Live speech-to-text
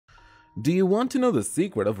Do you want to know the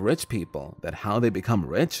secret of rich people, that how they become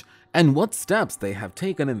rich, and what steps they have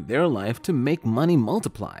taken in their life to make money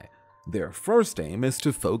multiply? Their first aim is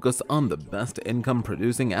to focus on the best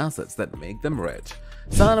income-producing assets that make them rich.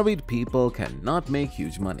 Salaried people cannot make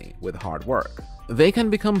huge money with hard work. They can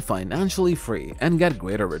become financially free and get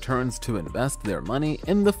greater returns to invest their money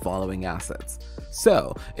in the following assets.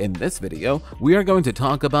 So, in this video, we are going to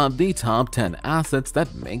talk about the top 10 assets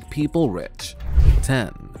that make people rich.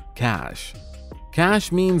 10. Cash.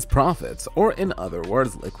 Cash means profits, or in other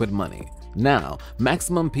words, liquid money. Now,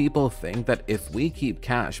 maximum people think that if we keep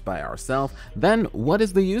cash by ourselves, then what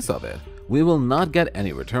is the use of it? We will not get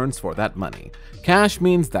any returns for that money. Cash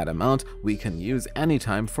means that amount we can use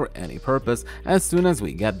anytime for any purpose as soon as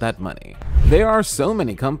we get that money. There are so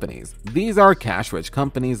many companies. These are cash-rich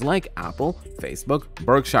companies like Apple, Facebook,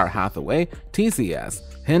 Berkshire Hathaway, TCS,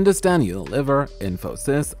 Hindustan Unilever,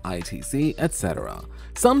 Infosys, ITC, etc.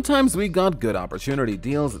 Sometimes we got good opportunity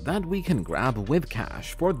deals that we can grab with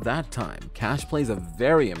cash. For that time, cash plays a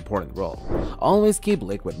very important role. Always keep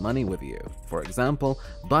liquid money with you. For example,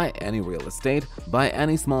 buy any real estate, buy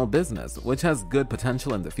any small business which has good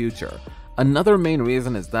potential in the future. Another main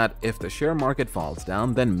reason is that if the share market falls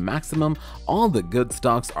down, then maximum all the good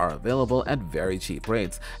stocks are available at very cheap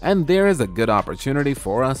rates, and there is a good opportunity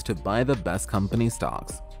for us to buy the best company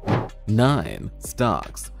stocks. 9.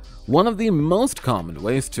 Stocks. One of the most common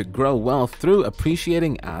ways to grow wealth through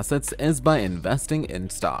appreciating assets is by investing in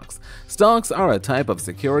stocks. Stocks are a type of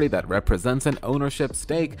security that represents an ownership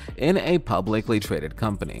stake in a publicly traded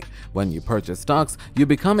company. When you purchase stocks, you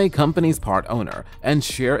become a company's part owner and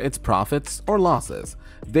share its profits or losses.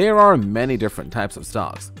 There are many different types of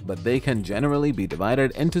stocks, but they can generally be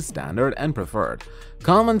divided into standard and preferred.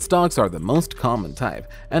 Common stocks are the most common type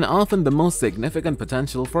and often the most significant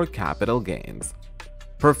potential for capital gains.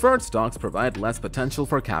 Preferred stocks provide less potential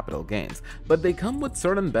for capital gains, but they come with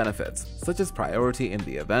certain benefits, such as priority in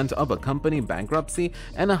the event of a company bankruptcy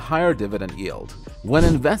and a higher dividend yield. When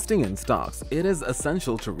investing in stocks, it is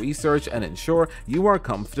essential to research and ensure you are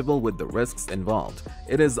comfortable with the risks involved.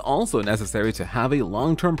 It is also necessary to have a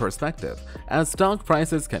long-term perspective, as stock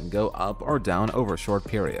prices can go up or down over short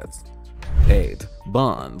periods. 8.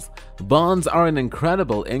 Bonds. Bonds are an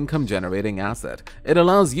incredible income-generating asset. It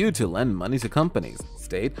allows you to lend money to companies,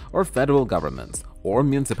 state or federal governments, or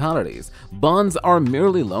municipalities. Bonds are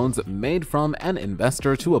merely loans made from an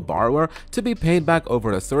investor to a borrower to be paid back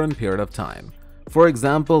over a certain period of time. For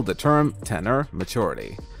example, the term tenor,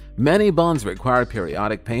 maturity. Many bonds require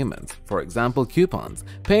periodic payments, for example coupons,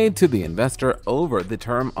 paid to the investor over the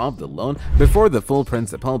term of the loan before the full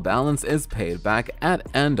principal balance is paid back at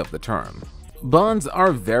end of the term. Bonds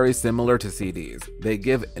are very similar to CDs. They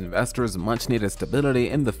give investors much-needed stability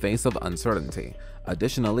in the face of uncertainty.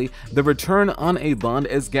 Additionally, the return on a bond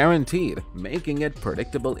is guaranteed, making it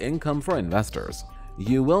predictable income for investors.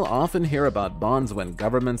 You will often hear about bonds when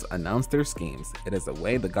governments announce their schemes. It is a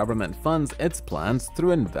way the government funds its plans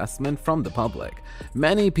through investment from the public.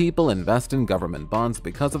 Many people invest in government bonds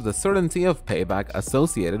because of the certainty of payback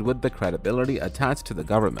associated with the credibility attached to the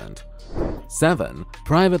government. 7.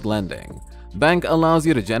 Private lending. Bank allows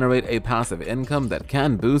you to generate a passive income that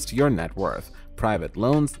can boost your net worth. Private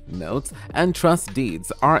loans, notes, and trust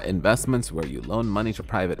deeds are investments where you loan money to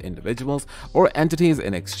private individuals or entities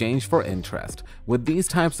in exchange for interest. With these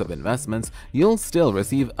types of investments, you'll still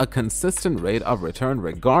receive a consistent rate of return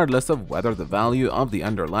regardless of whether the value of the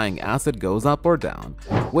underlying asset goes up or down,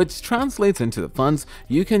 which translates into the funds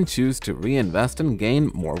you can choose to reinvest and gain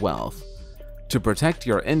more wealth. To protect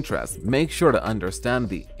your interests, make sure to understand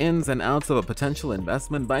the ins and outs of a potential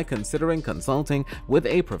investment by considering consulting with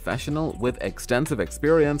a professional with extensive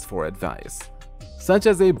experience for advice, such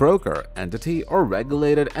as a broker, entity, or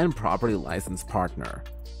regulated and properly licensed partner.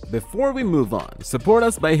 Before we move on, support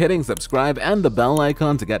us by hitting subscribe and the bell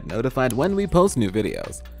icon to get notified when we post new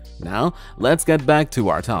videos. Now, let's get back to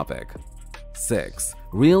our topic. 6.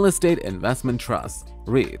 Real Estate Investment Trusts,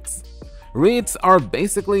 REITs. REITs are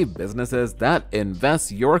basically businesses that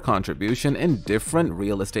invest your contribution in different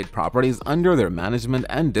real estate properties under their management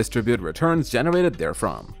and distribute returns generated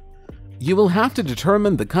therefrom. You will have to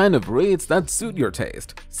determine the kind of REITs that suit your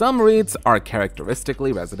taste. Some REITs are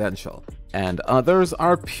characteristically residential, and others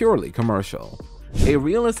are purely commercial. A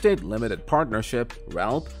real estate limited partnership,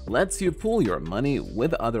 RELP, lets you pool your money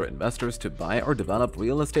with other investors to buy or develop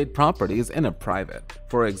real estate properties in a private,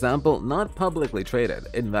 for example, not publicly traded,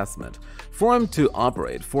 investment, formed to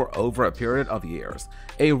operate for over a period of years.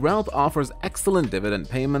 A RELP offers excellent dividend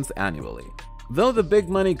payments annually, though the big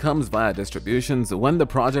money comes via distributions when the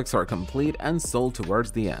projects are complete and sold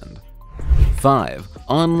towards the end. 5.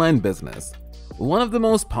 Online business. One of the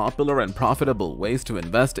most popular and profitable ways to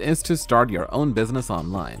invest is to start your own business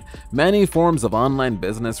online. Many forms of online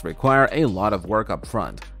business require a lot of work up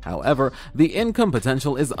front. However, the income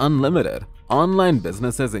potential is unlimited. Online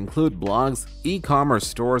businesses include blogs, e-commerce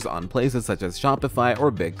stores on places such as Shopify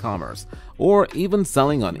or BigCommerce, or even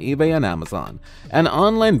selling on eBay and Amazon. An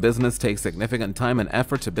online business takes significant time and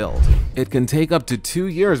effort to build. It can take up to 2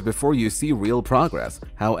 years before you see real progress.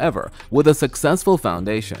 However, with a successful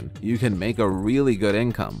foundation, you can make a really good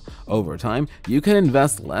income. Over time, you can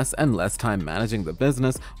invest less and less time managing the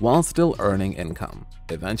business while still earning income.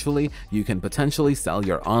 Eventually, you can potentially sell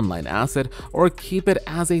your online asset or keep it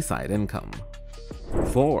as a side income.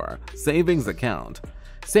 4. Savings account.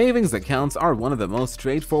 Savings accounts are one of the most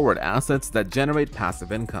straightforward assets that generate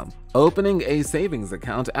passive income. Opening a savings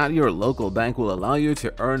account at your local bank will allow you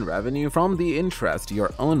to earn revenue from the interest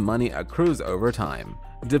your own money accrues over time.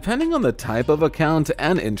 Depending on the type of account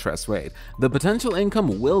and interest rate, the potential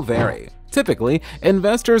income will vary. Typically,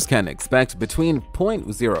 investors can expect between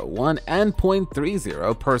 0.01 and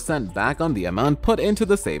 0.30% back on the amount put into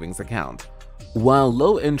the savings account. While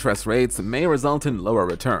low interest rates may result in lower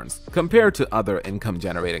returns compared to other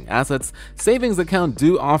income-generating assets, savings accounts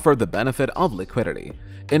do offer the benefit of liquidity.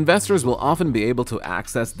 Investors will often be able to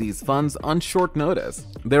access these funds on short notice.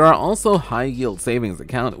 There are also high-yield savings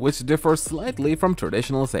accounts which differ slightly from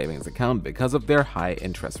traditional savings accounts because of their high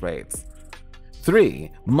interest rates.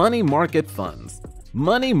 3. Money market funds.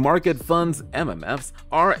 Money market funds, MMFs,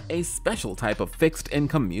 are a special type of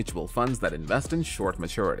fixed-income mutual funds that invest in short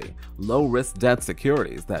maturity, low-risk debt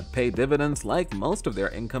securities that pay dividends like most of their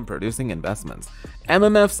income-producing investments.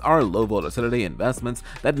 MMFs are low-volatility investments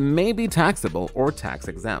that may be taxable or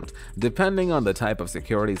tax-exempt, depending on the type of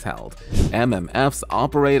securities held. MMFs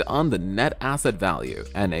operate on the net asset value,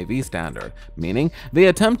 NAV standard, meaning they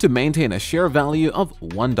attempt to maintain a share value of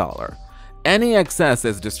 $1. Any excess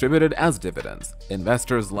is distributed as dividends.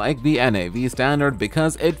 Investors like the NAV standard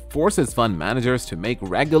because it forces fund managers to make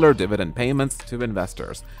regular dividend payments to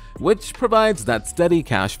investors, which provides that steady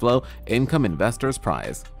cash flow income investors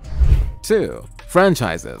prize. 2.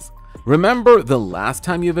 Franchises. Remember the last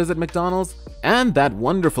time you visit McDonald's and that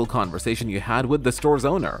wonderful conversation you had with the store's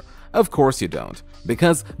owner? Of course you don't,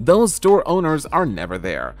 because those store owners are never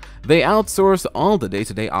there. They outsource all the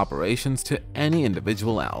day-to-day operations to any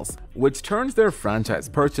individual else, which turns their franchise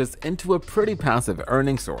purchase into a pretty passive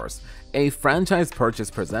earning source. A franchise purchase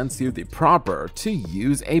presents you the proper to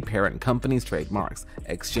use a parent company's trademarks,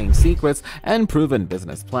 exchange secrets, and proven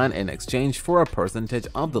business plan in exchange for a percentage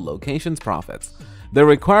of the location's profits. The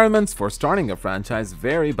requirements for starting a franchise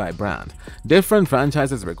vary by brand. Different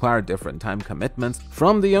franchises require different time commitments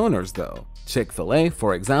from the owners though. Chick-fil-A,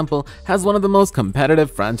 for example, has one of the most competitive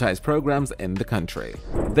franchise programs in the country.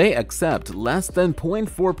 They accept less than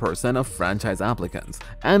 0.4% of franchise applicants,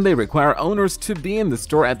 and they require owners to be in the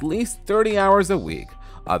store at least 30 hours a week.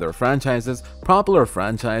 Other franchises, popular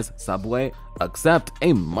franchise, Subway, accept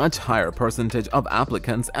a much higher percentage of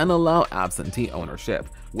applicants and allow absentee ownership,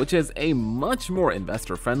 which is a much more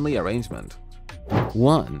investor-friendly arrangement.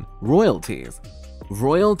 1. Royalties.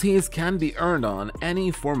 Royalties can be earned on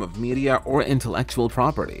any form of media or intellectual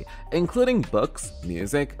property, including books,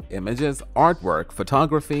 music, images, artwork,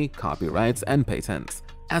 photography, copyrights, and patents.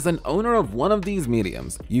 As an owner of one of these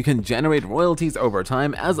mediums, you can generate royalties over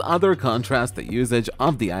time as others contrast the usage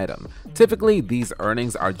of the item. Typically, these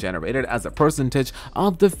earnings are generated as a percentage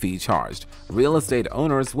of the fee charged. Real estate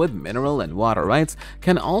owners with mineral and water rights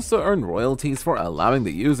can also earn royalties for allowing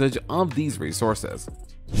the usage of these resources.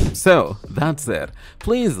 So, that's it.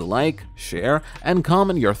 Please like, share, and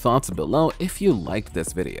comment your thoughts below if you liked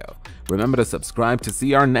this video. Remember to subscribe to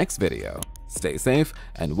see our next video. Stay safe,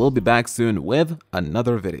 and we'll be back soon with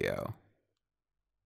another video.